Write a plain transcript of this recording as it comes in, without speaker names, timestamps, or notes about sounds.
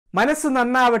മനസ്സ്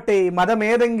നന്നാവട്ടെ,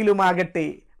 മതമേതെങ്കിലുമാകട്ടെ,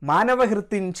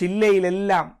 മാനവഹൃത്തിൻ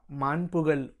ചില്ലയിലെല്ലാം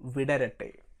മാൺപുകൾ വിടരട്ടെ.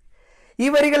 ഈ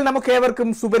വരികൾ നമുക്കേവർക്കും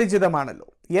സുപരിചിതമാണല്ലോ.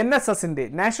 NSSന്റെ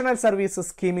നാഷണൽ സർവീസ്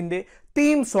സ്കീമിൻ്റെ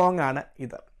തീം സോങ് ആണ്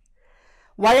ഇത്.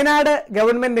 വയനാട്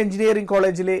ഗവൺമെൻറ് എഞ്ചിനീയറിംഗ്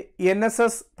കോളേജിലെ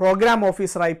NSS പ്രോഗ്രാം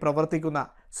ഓഫീസറായി പ്രവർത്തിക്കുന്ന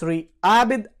ശ്രീ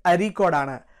ആബിദ്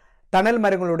അരീക്കോടാണ് തണൽ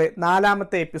മരങ്ങളുടെ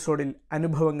 4ാമത്തെ എപ്പിസോഡിൽ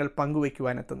അനുഭവങ്ങൾ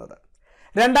പങ്കുവയ്ക്കുവാനെത്തുന്നത്.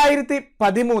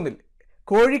 2013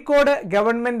 കോഴിക്കോട്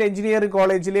ഗവൺമെൻറ് എഞ്ചിനീയറിംഗ്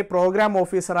കോളേജിലെ പ്രോഗ്രാം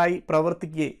ഓഫീസറായി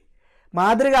പ്രവർത്തിക്കെ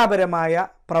മാതൃകാപരമായ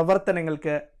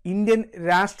പ്രവർത്തനങ്ങൾക്ക് ഇന്ത്യൻ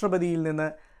രാഷ്ട്രപതിയിൽ നിന്ന്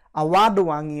അവാർഡ്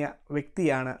വാങ്ങിയ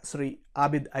വ്യക്തിയാണ് ശ്രീ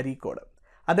ആബിദ് അരീക്കോട്.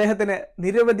 അദ്ദേഹത്തിന്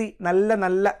നിരവധി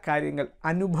നല്ല കാര്യങ്ങൾ,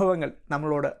 അനുഭവങ്ങൾ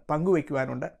നമ്മളോട്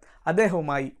പങ്കുവയ്ക്കുവാനുണ്ട്.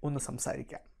 അദ്ദേഹവുമായി ഒന്ന്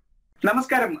സംസാരിക്കാം.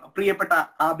 നമസ്കാരം പ്രിയപ്പെട്ട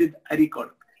ആബിദ്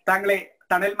അരീക്കോട്. താങ്കളെ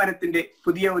തണൽ മരത്തിന്റെ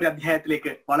പുതിയ ഒരു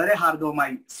അധ്യായത്തിലേക്ക് വളരെ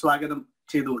ഹാർദവമായി സ്വാഗതം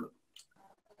ചെയ്തുകൊള്ളു.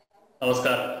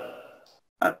 നമസ്കാരം.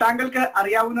 താങ്കൾക്ക്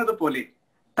അറിയാവുന്നതുപോലെ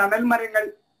തണൽ മരങ്ങൾ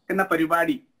എന്ന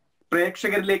പരിപാടി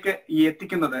പ്രേക്ഷകരിലേക്ക്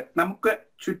എത്തിക്കുന്നത് നമുക്ക്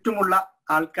ചുറ്റുമുള്ള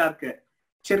ആൾക്കാർക്ക്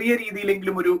ചെറിയ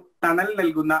രീതിയിലെങ്കിലും ഒരു തണൽ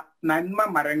നൽകുന്ന നന്മ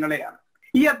മരങ്ങളെയാണ്.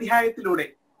 ഈ അധ്യായത്തിലൂടെ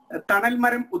തണൽ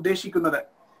മരം ഉദ്ദേശിക്കുന്നത്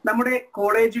നമ്മുടെ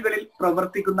കോളേജുകളിൽ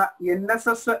പ്രവർത്തിക്കുന്ന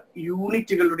NSS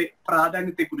യൂണിറ്റുകളുടെ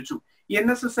പ്രാധാന്യത്തെക്കുറിച്ചും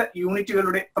NSS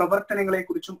യൂണിറ്റുകളുടെ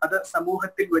പ്രവർത്തനങ്ങളെക്കുറിച്ചും അത്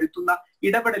സമൂഹത്തിൽ വരുത്തുന്ന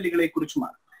ഇടപെടലുകളെ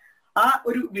കുറിച്ചുമാണ്. ആ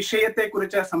ഒരു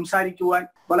വിഷയത്തെക്കുറിച്ച് സംസാരിക്കുവാൻ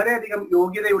വളരെയധികം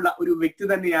യോഗ്യതയുള്ള ഒരു വ്യക്തി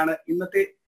തന്നെയാണ് ഇന്നത്തെ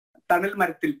തണൽ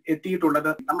മരത്തിൽ എത്തിയിട്ടുള്ളത്.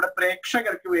 നമ്മുടെ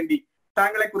പ്രേക്ഷകർക്ക് വേണ്ടി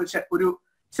താങ്കളെ കുറിച്ച് ഒരു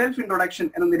സെൽഫ് ഇൻട്രൊഡക്ഷൻ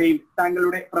എന്ന നിലയിൽ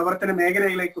താങ്കളുടെ പ്രവർത്തന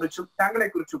മേഖലകളെ കുറിച്ചും താങ്കളെ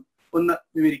കുറിച്ചും ഒന്ന്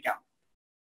വിവരിക്കാം.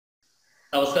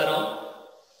 നമസ്കാരം.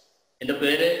 എൻ്റെ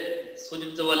പേര്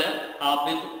സൂചിപ്പിച്ച പോലെ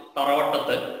ആബിദ്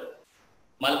തറവട്ടത്ത്,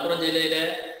 മലപ്പുറം ജില്ലയിലെ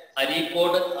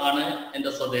അരീക്കോട് ആണ്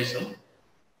എൻ്റെ സ്വദേശം.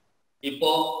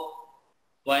 ഇപ്പോൾ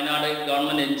വയനാട്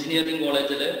ഗവൺമെൻറ് എഞ്ചിനീയറിംഗ്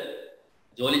കോളേജിൽ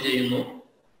ജോലി ചെയ്യുന്നു.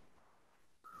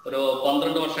 ഒരു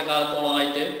 12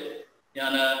 വർഷക്കാലത്തോളമായിട്ട്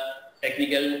ഞാൻ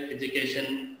ടെക്നിക്കൽ എഡ്യൂക്കേഷൻ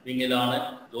വിങ്ങിലാണ്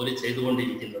ജോലി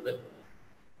ചെയ്തുകൊണ്ടിരിക്കുന്നത്.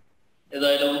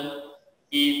 ഏതായാലും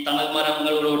ഈ തണൽ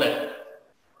മരങ്ങളിലൂടെ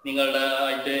നിങ്ങളുടെ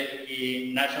ആയിട്ട് ഈ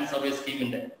നാഷണൽ സർവീസ്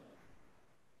സ്കീമിൻ്റെ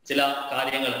ചില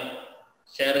കാര്യങ്ങൾ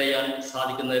ഷെയർ ചെയ്യാൻ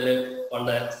സാധിക്കുന്നതിൽ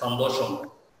വളരെ സന്തോഷമുണ്ട്.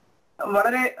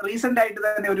 വളരെ റീസെന്റ് ആയിട്ട്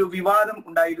തന്നെ ഒരു വിവാദം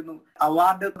ഉണ്ടായിരുന്നു.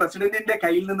 അവാർഡ് പ്രസിഡന്റിന്റെ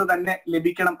കയ്യിൽ നിന്ന് തന്നെ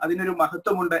ലഭിക്കണം, അതിനൊരു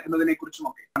മഹത്വമുണ്ട് എന്നതിനെ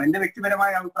കുറിച്ചുമൊക്കെ. എന്റെ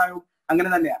വ്യക്തിപരമായ അഭിപ്രായവും അങ്ങനെ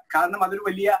തന്നെയാണ്. കാരണം അതൊരു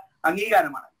വലിയ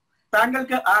അംഗീകാരമാണ്.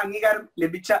 താങ്കൾക്ക് ആ അംഗീകാരം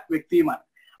ലഭിച്ച വ്യക്തിയുമാണ്.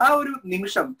 ആ ഒരു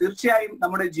നിമിഷം തീർച്ചയായും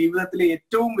നമ്മുടെ ജീവിതത്തിലെ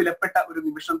ഏറ്റവും വിലപ്പെട്ട ഒരു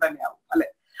നിമിഷം തന്നെയാവും, അല്ലെ?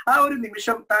 ആ ഒരു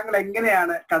നിമിഷം താങ്കൾ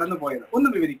എങ്ങനെയാണ് കടന്നുപോയത്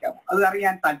ഒന്ന് വിവരിക്കാമോ? അത്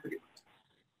അറിയാൻ താല്പര്യം.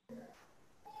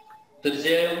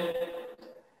 തീർച്ചയായും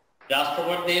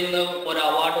രാഷ്ട്രപതിയിൽ നിന്ന് ഒരു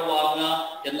അവാർഡ് വാങ്ങുക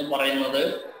എന്ന് പറയുന്നത്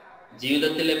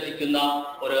ജീവിതത്തിൽ ലഭിക്കുന്ന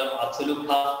ഒരു അസുലഭ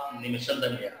നിമിഷം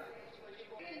തന്നെയാണ്.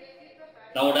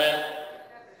 നമ്മുടെ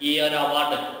ഈ ഒരു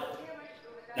അവാർഡ്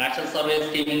നാഷണൽ സർവീസ്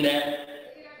സ്കീമിന്റെ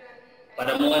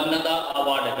പരമോന്നത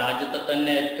അവാർഡ്, രാജ്യത്തെ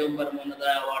തന്നെ ഏറ്റവും പരമോന്നത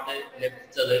അവാർഡ്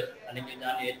ലഭിച്ചത് അല്ലെങ്കിൽ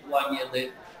ഞാൻ ഏറ്റുവാങ്ങിയത്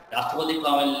രാഷ്ട്രപതി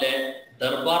ഭവനിലെ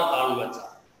ദർബാർ ഹാളിൽ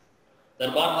വെച്ചാണ്.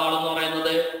 ദർബാർ ഹാൾ എന്ന്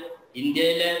പറയുന്നത്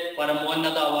ഇന്ത്യയിലെ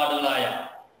പരമോന്നത അവാർഡുകളായ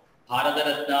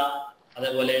ഭാരതരത്ന,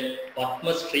 അതേപോലെ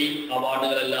പത്മശ്രീ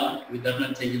അവാർഡുകളെല്ലാം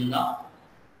വിതരണം ചെയ്യുന്ന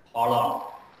ഹാളാണ്.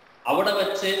 അവിടെ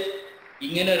വെച്ച്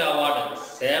ഇങ്ങനെ ഒരു അവാർഡ്,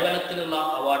 സേവനത്തിനുള്ള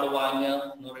അവാർഡ് വാങ്ങുക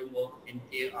എന്ന് പറയുമ്പോൾ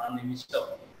എനിക്ക് ആ നിമിഷം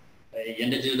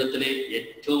എൻ്റെ ജീവിതത്തിലെ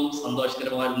ഏറ്റവും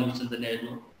സന്തോഷകരമായ ഒരു നിമിഷം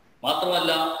തന്നെയായിരുന്നു.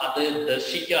 മാത്രമല്ല അത്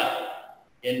ദർശിക്കാൻ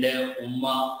എൻ്റെ ഉമ്മ,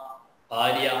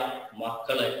 ഭാര്യ,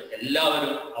 മക്കള്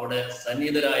എല്ലാവരും അവിടെ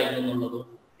സന്നിഹിതരായിരുന്നു എന്നുള്ളതും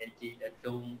എനിക്ക്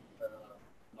ഏറ്റവും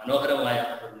മനോഹരമായ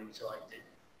ഒരു നിമിഷമായിട്ട്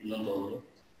ഇന്നും തോന്നുന്നു.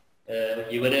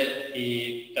 ഇവര് ഈ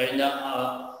കഴിഞ്ഞ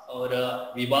ഒരു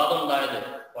വിവാദം ഉണ്ടായത്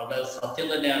വളരെ സത്യം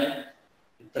തന്നെയാണ്.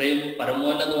 ഇത്രയും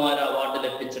പരമോന്നതമായ അവാർഡ്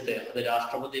ലഭിച്ചിട്ട് അത്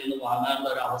രാഷ്ട്രപതിയിൽ നിന്ന് വാങ്ങാനുള്ള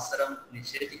ഒരു അവസരം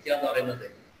നിഷേധിക്കുക എന്ന് പറയുന്നത്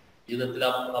ജീവിതത്തിൽ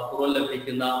അപൂർവം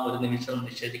ലഭിക്കുന്ന ഒരു നിമിഷം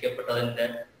നിഷേധിക്കപ്പെട്ടതിന്റെ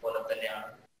പോലെ തന്നെയാണ്.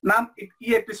 നാം ഈ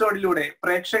എപ്പിസോഡിലൂടെ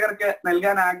പ്രേക്ഷകർക്ക്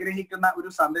നൽകാൻ ആഗ്രഹിക്കുന്ന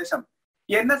ഒരു സന്ദേശം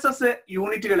NSS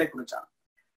യൂണിറ്റുകളെ കുറിച്ചാണ്.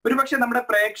 ഒരുപക്ഷെ നമ്മുടെ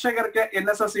പ്രേക്ഷകർക്ക്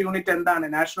NSS യൂണിറ്റ് എന്താണ്,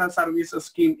 നാഷണൽ സർവീസ്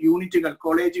സ്കീം യൂണിറ്റുകൾ,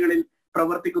 കോളേജുകളിൽ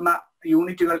പ്രവർത്തിക്കുന്ന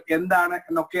യൂണിറ്റുകൾ എന്താണ്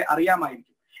എന്നൊക്കെ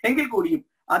അറിയാമായിരിക്കും. എങ്കിൽ കൂടിയും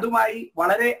അതുമായി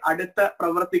വളരെ അടുത്ത്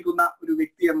പ്രവർത്തിക്കുന്ന ഒരു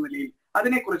വ്യക്തി എന്ന നിലയിൽ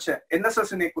അതിനെക്കുറിച്ച്,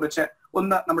 NSSനെ കുറിച്ച്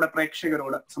ഒന്ന് നമ്മുടെ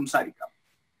പ്രേക്ഷകരോട് സംസാരിക്കാം.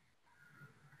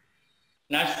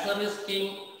 നാഷണൽ സർവീസ് സ്കീം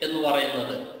എന്ന്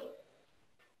പറയുന്നത്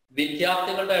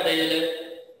വിദ്യാർത്ഥികളുടെ ഇടയിൽ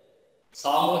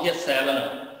സാമൂഹ്യ സേവനം,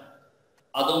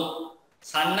 അതും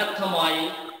സന്നദ്ധമായി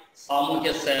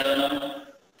സാമൂഹ്യ സേവനം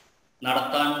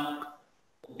നടത്താൻ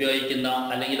ഉപയോഗിക്കുന്ന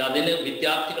അല്ലെങ്കിൽ അതിന്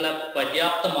വിദ്യാർത്ഥികളെ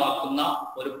പര്യാപ്തമാക്കുന്ന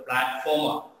ഒരു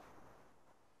പ്ലാറ്റ്ഫോമാണ്.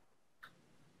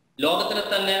 ലോകത്തിലെ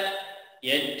തന്നെ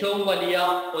ഏറ്റവും വലിയ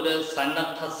ഒരു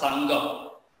സന്നദ്ധ സംഘം,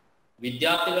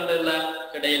 വിദ്യാർത്ഥികളുടെ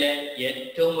ഇടയിലെ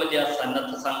ഏറ്റവും വലിയ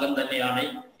സന്നദ്ധ സംഘം തന്നെയാണ്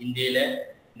ഇന്ത്യയിലെ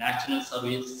നാഷണൽ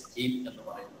സർവീസ് സ്കീം എന്ന്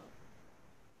പറയുന്നത്.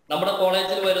 നമ്മുടെ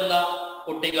കോളേജിൽ വരുന്ന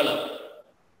കുട്ടികൾ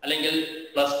അല്ലെങ്കിൽ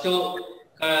 +2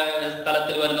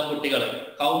 തലത്തിൽ വരുന്ന കുട്ടികൾ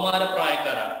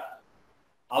കൗമാരപ്രായക്കാരാണ്.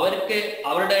 അവർക്ക്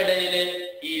അവരുടെ ഇടയിൽ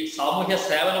ഈ സാമൂഹ്യ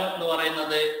സേവനം എന്ന്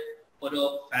പറയുന്നത് ഒരു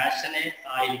ഫാഷനെ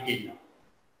ആയിരിക്കില്ല.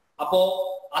 അപ്പോ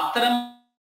അത്തരം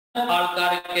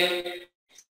ആൾക്കാർക്ക്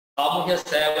സാമൂഹ്യ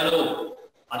സേവനവും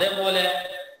അതേപോലെ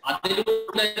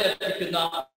അതിലൂടെ ലഭിക്കുന്ന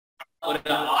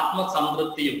ഒരു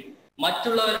ആത്മസംതൃപ്തിയും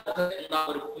മറ്റുള്ളവർക്ക്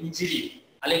ഒരു പുഞ്ചിരിയും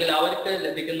അല്ലെങ്കിൽ അവർക്ക്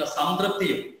ലഭിക്കുന്ന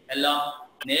സംതൃപ്തിയും എല്ലാം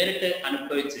നേരിട്ട്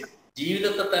അനുഭവിച്ച്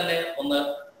ജീവിതത്തെ തന്നെ ഒന്ന്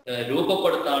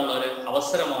രൂപപ്പെടുത്താനുള്ള ഒരു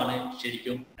അവസരമാണ്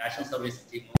ശരിക്കും നാഷണൽ സർവീസ്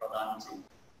സ്കീം പ്രദാനം ചെയ്യുന്നത്.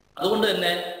 അതുകൊണ്ട്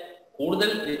തന്നെ കൂടുതൽ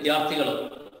വിദ്യാർത്ഥികളും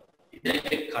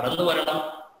ഇതിലേക്ക് കടന്നു വരണം.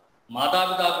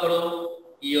 മാതാപിതാക്കളും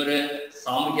ഈ ഒരു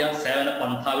സാമൂഹ്യ സേവന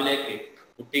പന്ഥാവിലേക്ക്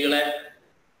കുട്ടികളെ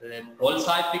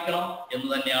പ്രോത്സാഹിപ്പിക്കണം എന്ന്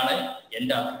തന്നെയാണ്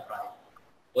എൻ്റെ അഭിപ്രായം.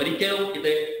 ഒരിക്കലും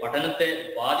ഇത് പഠനത്തെ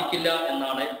ബാധിക്കില്ല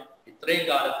എന്നാണ് ഇത്രയും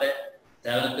കാലത്തെ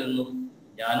സേവനത്തിൽ നിന്നും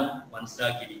ഞാനും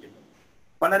മനസ്സിലാക്കിയിരിക്കുന്നത്.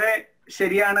 വളരെ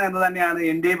ശരിയാണ് എന്ന് തന്നെയാണ്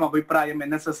എന്റെയും അഭിപ്രായം.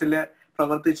 NSS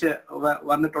പ്രവർത്തിച്ച്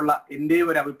വന്നിട്ടുള്ള എന്റെയും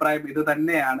ഒരു അഭിപ്രായം ഇത്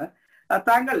തന്നെയാണ്.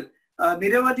 താങ്കൾ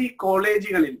നിരവധി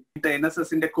കോളേജുകളിൽ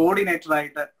NSS കോർഡിനേറ്റർ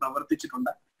ആയിട്ട്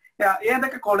പ്രവർത്തിച്ചിട്ടുണ്ട്.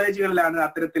 ഏതൊക്കെ കോളേജുകളിലാണ്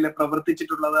അത്തരത്തിൽ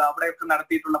പ്രവർത്തിച്ചിട്ടുള്ളത്? അവിടെയൊക്കെ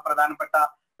നടത്തിയിട്ടുള്ള പ്രധാനപ്പെട്ട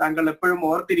താങ്കൾ എപ്പോഴും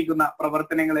ഓർത്തിരിക്കുന്ന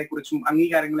പ്രവർത്തനങ്ങളെ കുറിച്ചും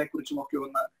അംഗീകാരങ്ങളെ കുറിച്ചും ഒക്കെ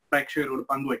ഒന്ന് പ്രേക്ഷകരോട്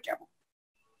പങ്കുവയ്ക്കാമോ?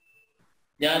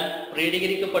 ഞാൻ പ്രീ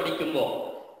ഡിഗ്രിക്ക് പഠിക്കുമ്പോൾ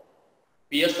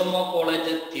PSMO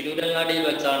കോളേജ് തിരൂരങ്ങാടിയിൽ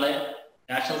വെച്ചാണ്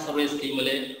നാഷണൽ സർവീസ് സ്കീമിൽ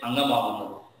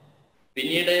അംഗമാകുന്നത്.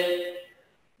 പിന്നീട്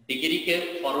ഡിഗ്രിക്ക്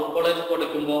ഫറൂഖ് കോളേജ്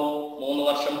പഠിക്കുമ്പോൾ 3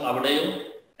 വർഷം അവിടെയും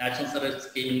നാഷണൽ സർവീസ്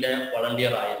സ്കീമിന്റെ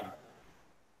വളണ്ടിയർ ആയിരുന്നു.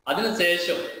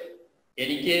 അതിനുശേഷം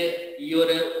എനിക്ക് ഈ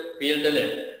ഒരു ഫീൽഡിൽ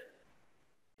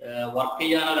വർക്ക്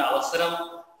ചെയ്യാനൊരു അവസരം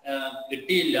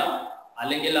കിട്ടിയില്ല.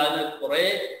 അല്ലെങ്കിൽ അതിന് കുറെ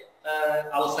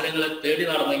അവസരങ്ങൾ തേടി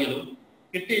നടന്നെങ്കിലും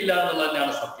കിട്ടിയില്ല എന്നുള്ളത്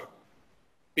തന്നെയാണ് സത്യം.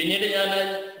 പിന്നീട് ഞാൻ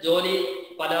ജോലി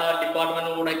പല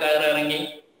ഡിപ്പാർട്ട്മെന്റിലൂടെ കയറിറങ്ങി.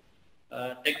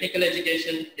 Technical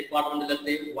education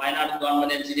ഡിപ്പാർട്ട്മെന്റിലെത്തി. Wayanad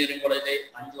government engineering കോളേജിൽ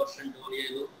 5 വർഷം ജോലി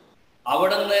ചെയ്തു.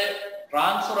 അവിടെ നിന്ന്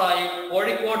ട്രാൻസ്ഫർ ആയി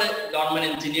കോഴിക്കോട് ഗവൺമെന്റ്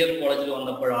എഞ്ചിനീയറിംഗ് കോളേജിൽ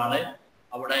വന്നപ്പോഴാണ്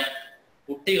അവിടെ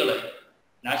കുട്ടികള്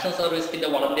നാഷണൽ സർവീസിന്റെ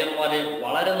വളണ്ടിയർമാരെ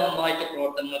വളരെ നന്നായിട്ട്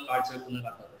പ്രവർത്തനങ്ങൾ കാഴ്ചവെക്കുന്നത്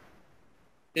കണ്ടത്.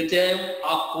 തീർച്ചയായും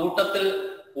ആ കൂട്ടത്തിൽ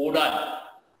കൂടാൻ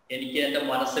എനിക്ക് എൻ്റെ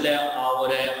മനസ്സിലെ ആ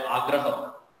ഒരു ആഗ്രഹം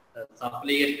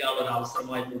സഫലീകരിക്കാനുള്ള ഒരു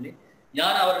അവസരമായി തോന്നി.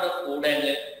 ഞാൻ അവരുടെ കൂടെ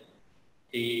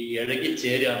ഈ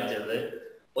ഇഴകിച്ചേരുകയാണ് ചെയ്തത്.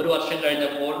 1 വർഷം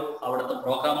കഴിഞ്ഞപ്പോൾ അവിടുത്തെ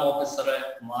പ്രോഗ്രാം ഓഫീസറെ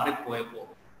മാറിപ്പോയപ്പോൾ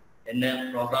എന്നെ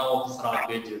പ്രോഗ്രാം ഓഫീസർ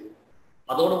ആക്കുകയും ചെയ്തു.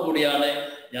 അതോടുകൂടിയാണ്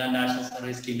ഞാൻ നാഷണൽ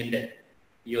സർവീസ് സ്കീമിന്റെ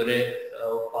ഈ ഒരു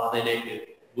പാതയിലേക്ക്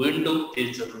വീണ്ടും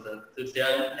തിരിച്ചെത്തുന്നത്.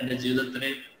 തീർച്ചയായും എൻ്റെ ജീവിതത്തിന്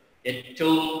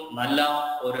ഏറ്റവും നല്ല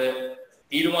ഒരു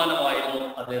തീരുമാനമായിരുന്നു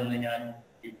അതെന്ന് ഞാൻ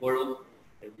ഇപ്പോഴും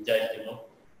വിചാരിക്കുന്നു.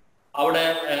 അവിടെ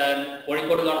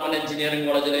കോഴിക്കോട് ഗവൺമെന്റ് എഞ്ചിനീയറിംഗ്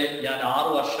കോളേജിൽ ഞാൻ 6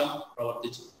 വർഷം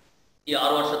പ്രവർത്തിച്ചു. ഈ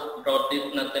 6 വർഷ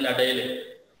പ്രവർത്തനത്തിനിടയിൽ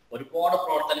ഒരുപാട്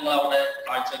പ്രവർത്തനങ്ങൾ അവിടെ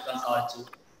കാഴ്ചവെക്കാൻ സാധിച്ചു.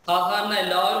 സാധാരണ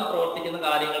എല്ലാവരും പ്രവർത്തിക്കുന്ന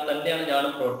കാര്യങ്ങൾ തന്നെയാണ്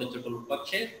ഞാനും പ്രവർത്തിച്ചിട്ടുള്ളൂ.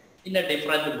 പക്ഷേ ഇൻ എ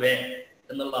ഡിഫറെന്റ് വേ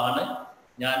എന്നുള്ളതാണ്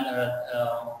ഞാൻ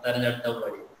തെരഞ്ഞെടുത്ത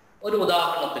വഴി. ഒരു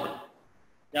ഉദാഹരണത്തിന്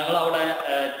ഞങ്ങൾ അവിടെ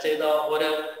ചെയ്ത ഒരു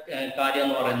കാര്യം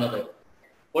എന്ന് പറയുന്നത്,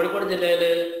 കോഴിക്കോട് ജില്ലയിൽ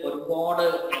ഒരുപാട്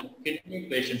കിഡ്നി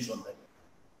പേഷ്യൻസ് ഉണ്ട്.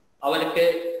 അവർക്ക്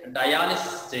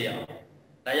ഡയാലിസിസ് ചെയ്യാം.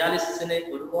 ഡയാലിസിസിന്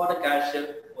ഒരുപാട് ക്യാഷ്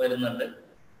വരുന്നുണ്ട്.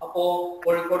 അപ്പോൾ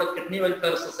കോഴിക്കോട് കിഡ്നി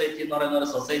വെൽഫെയർ സൊസൈറ്റി എന്ന് പറയുന്ന ഒരു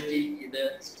സൊസൈറ്റി ഇത്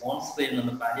സ്പോൺസർ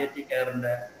ചെയ്യുന്നുണ്ട്. പാലിയേറ്റീവ്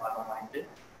കെയറിന്റെ ഭാഗമായിട്ട്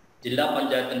ജില്ലാ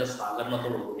പഞ്ചായത്തിന്റെ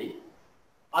സഹകരണത്തോടുകൂടി.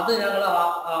 അത് ഞങ്ങൾ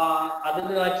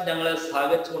അതിനായിട്ട് ഞങ്ങളെ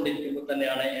സഹകരിച്ചുകൊണ്ടിരിക്കുമ്പോൾ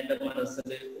തന്നെയാണ് എൻ്റെ മനസ്സിൽ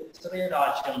ചെറിയൊരു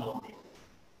ആശയം തോന്നി.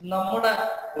 നമ്മുടെ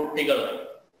കുട്ടികൾ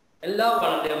എല്ലാ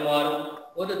വളണ്ടിയർമാരും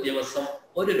ഒരു ദിവസം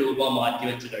 1 രൂപ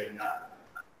മാറ്റിവെച്ച് കഴിഞ്ഞാൽ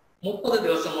 30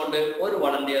 ദിവസം കൊണ്ട് ഒരു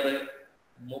വളണ്ടിയർ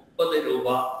 30 രൂപ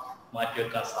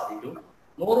മാറ്റിവെക്കാൻ സാധിക്കും.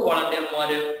 100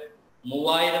 വളണ്ടിയർമാര്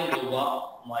 3000 രൂപ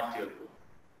മാറ്റിവെക്കും.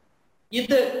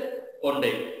 ഇത് കൊണ്ട്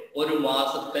ഒരു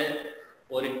മാസത്തെ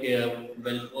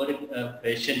ഒരു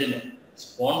പേഷ്യന്റിന്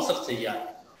സ്പോൺസർ ചെയ്യാൻ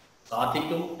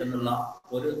സാധിക്കും എന്നുള്ള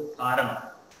ഒരു ധാരണ.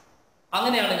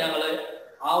 അങ്ങനെയാണ് ഞങ്ങൾ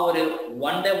ആ ഒരു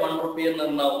 1 day 1 rupee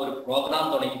എന്ന ഒരു പ്രോഗ്രാം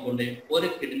തുടങ്ങിക്കൊണ്ട് ഒരു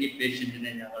കിഡ്നി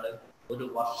പേഷ്യന്റിനെ ഞങ്ങൾ 1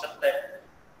 വർഷത്തെ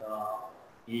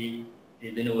ഈ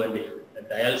ഇതിനു വേണ്ടി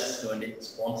ഡയാലിസിസിന് വേണ്ടി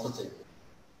സ്പോൺസർ ചെയ്തു.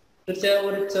 തീർച്ചയായും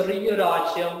ഒരു ചെറിയൊരു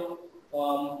ആശയം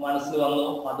മനസ്സിൽ വന്നു.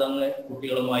 അതങ്ങ്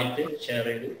കുട്ടികളുമായിട്ട് ഷെയർ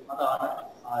ചെയ്തു. അതാണ്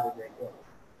ആ ഒരു.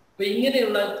 അപ്പൊ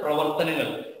ഇങ്ങനെയുള്ള പ്രവർത്തനങ്ങൾ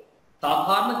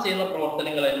സാധാരണ ചെയ്യുന്ന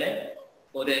പ്രവർത്തനങ്ങൾ തന്നെ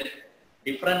ഒരു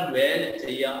ഡിഫറെന്റ് വേയിൽ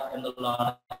ചെയ്യുക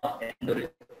എന്നുള്ളതാണ് എൻ്റെ ഒരു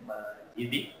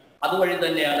രീതി. അതുവഴി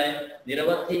തന്നെയാണ്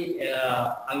നിരവധി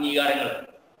അംഗീകാരങ്ങൾ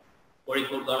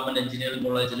കോഴിക്കോട് ഗവൺമെന്റ് എഞ്ചിനീയറിംഗ്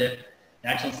കോളേജിലെ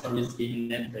നാഷണൽ സർവീസ്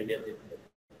സ്കീമിനെ നേടിയെത്തിയിട്ടുണ്ട്.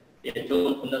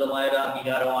 ഏറ്റവും ഉന്നതമായ ഒരു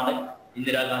അംഗീകാരമാണ്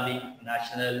ഇന്ദിരാഗാന്ധി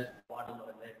നാഷണൽ അവാർഡ് എന്ന്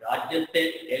പറയുന്നത്. രാജ്യത്തെ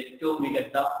ഏറ്റവും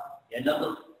മികച്ച എനർജി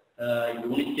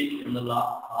യൂണിറ്റ് എന്നുള്ള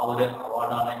ആ ഒരു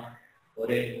അവാർഡാണ്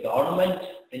ഒരു ഗവൺമെന്റ്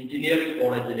എഞ്ചിനീയറിംഗ്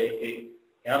കോളേജിലേക്ക്,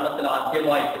 കേരളത്തിൽ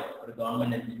ആദ്യമായിട്ട് ഒരു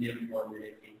ഗവൺമെന്റ് എഞ്ചിനീയറിംഗ്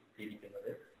കോളേജിലേക്ക്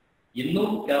എത്തിയിരിക്കുന്നത്. ഇന്നും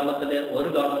കേരളത്തിലെ ഒരു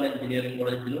ഗവൺമെന്റ് എഞ്ചിനീയറിംഗ്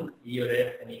കോളേജിനും ഈ ഒരു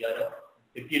അംഗീകാരം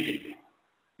കിട്ടിയിട്ടില്ല.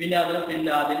 പിന്നെ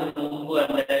അതിന് മുമ്പ്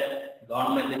തന്നെ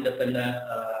ഗവൺമെന്റിന്റെ തന്നെ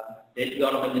സ്റ്റേറ്റ്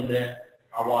ഗവൺമെന്റിന്റെ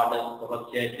അവാർഡ്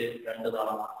തുടർച്ചയായിട്ട് 2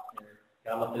 തവണ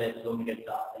കേരളത്തിലെ ഏറ്റവും മികച്ച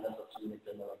NSS യൂണിറ്റ്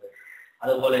എന്നുള്ളത്.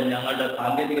 അതുപോലെ ഞങ്ങളുടെ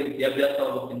സാങ്കേതിക വിദ്യാഭ്യാസ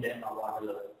വകുപ്പിന്റെ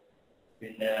അവാർഡുകൾ,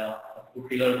 പിന്നെ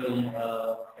കുട്ടികൾക്കും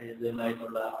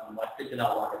ഇതിനായിട്ടുള്ള മറ്റു ചില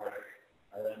അവാർഡുകൾ,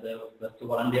 അതായത് ബെസ്റ്റ്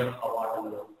വളണ്ടിയർ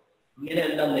അവാർഡുകൾ,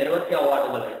 ഇങ്ങനെയെല്ലാം നിരവധി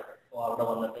അവാർഡുകൾ അവിടെ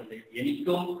വന്നിട്ടുണ്ട്.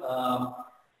 എനിക്കും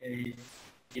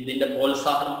ഇതിന്റെ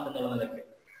പ്രോത്സാഹനം എന്നുള്ള നിലയ്ക്ക്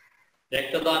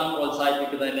രക്തദാനം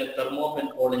പ്രോത്സാഹിപ്പിക്കുന്നതിന്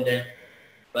തെർമോപെൻപോളിന്റെ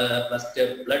best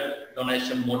blood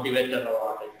donation motivator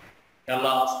award, Kerala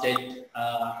state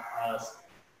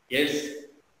AIDS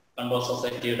control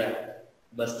സൊസൈറ്റിയുടെ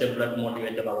ബെസ്റ്റ് ബ്ലഡ്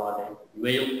മോട്ടിവേറ്റർ അവാർഡ്,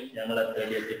 ഇവയും ഞങ്ങളെ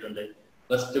തേടിയെത്തിയിട്ടുണ്ട്.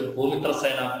 ബെസ്റ്റ് ഭൂമിത്ര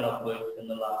സേന ക്ലബ്ബ്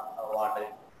എന്നുള്ള അവാർഡ്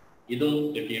ഇതും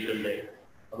കിട്ടിയിട്ടുണ്ട്.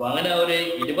 അപ്പൊ അങ്ങനെ ഒരു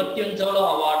 25ഓളം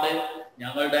അവാർഡ്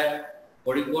ഞങ്ങളുടെ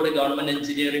കോഴിക്കോട് ഗവൺമെന്റ്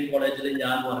എഞ്ചിനീയറിംഗ് കോളേജിൽ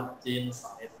ഞാൻ വർക്ക് ചെയ്യുന്ന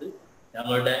സമയത്ത്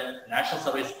ഞങ്ങളുടെ നാഷണൽ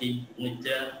സർവീസ് സ്കീം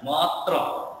യൂണിറ്റ് മാത്രം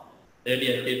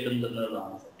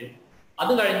തേടിയെത്തിയിട്ടുണ്ടെന്നുള്ളതാണ് സത്യം.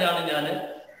 അത് കഴിഞ്ഞാണ് ഞാൻ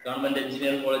ഗവൺമെന്റ്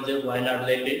എഞ്ചിനീയറിംഗ് കോളേജ്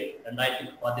വയനാട്ടിലേക്ക്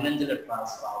 2015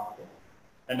 ട്രാൻസ്ഫർ ആവുന്നത്.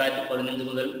 2015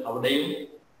 മുതൽ അവിടെയും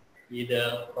ഇത്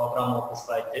പ്രോഗ്രാം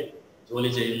ഓഫീസറായിട്ട്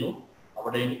ജോലി ചെയ്യുന്നു.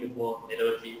 അവിടെയും ഇപ്പോൾ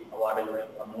നിരവധി അവാർഡുകൾ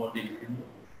വന്നുകൊണ്ടിരിക്കുന്നു.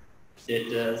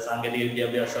 സ്റ്റേറ്റ് സാങ്കേതിക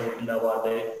വിദ്യാഭ്യാസ വകുപ്പിന്റെ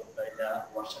അവാർഡ് കഴിഞ്ഞ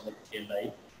വർഷം ലഭിക്കുകയുണ്ടായി.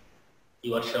 ഈ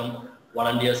വർഷം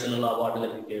വളണ്ടിയേഴ്സിനുള്ള അവാർഡ്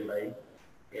ലഭിക്കുകയുണ്ടായി.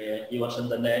 ഈ വർഷം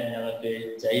തന്നെ ഞങ്ങൾക്ക്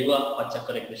ജൈവ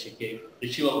പച്ചക്കറി കൃഷിക്ക്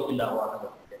കൃഷി വകുപ്പിന്റെ അവാർഡ്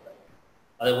ലഭിക്കുകയുണ്ടായി.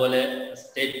 അതുപോലെ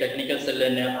സ്റ്റേറ്റ് ടെക്നിക്കൽ സെല്ല്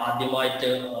തന്നെ ആദ്യമായിട്ട്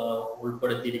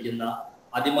ഉൾപ്പെടുത്തിയിരിക്കുന്ന,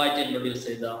 ആദ്യമായിട്ട് ഇൻട്രൊഡ്യൂസ്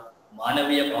ചെയ്ത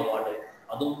മാനവീയ അവാർഡ്,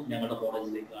 അതും ഞങ്ങളുടെ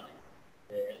കോളേജിലേക്കാണ്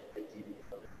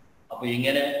എത്തിയിരിക്കുന്നത്. അപ്പൊ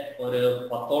ഇങ്ങനെ ഒരു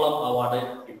 10ഓളം അവാർഡ്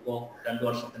ഇപ്പോൾ 2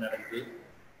 വർഷത്തിനിടയ്ക്ക്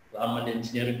ഗവൺമെന്റ്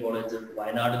എഞ്ചിനീയറിംഗ് കോളേജ്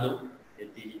വയനാടിലും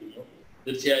എത്തിയിരിക്കുന്നു.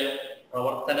 തീർച്ചയായും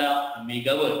പ്രവർത്തന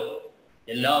മികവ്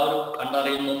എല്ലാവരും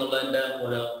കണ്ടറിയുന്നു എന്നുള്ളതിന്റെ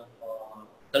ഒരു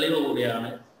തെളിവ് കൂടിയാണ്.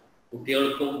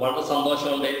 കുട്ടികൾക്കും വളരെ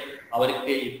സന്തോഷമുണ്ട്.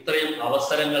 അവർക്ക് ഇത്രയും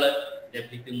അവസരങ്ങൾ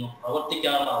ലഭിക്കുന്നു,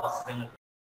 പ്രവർത്തിക്കാനുള്ള അവസരങ്ങൾ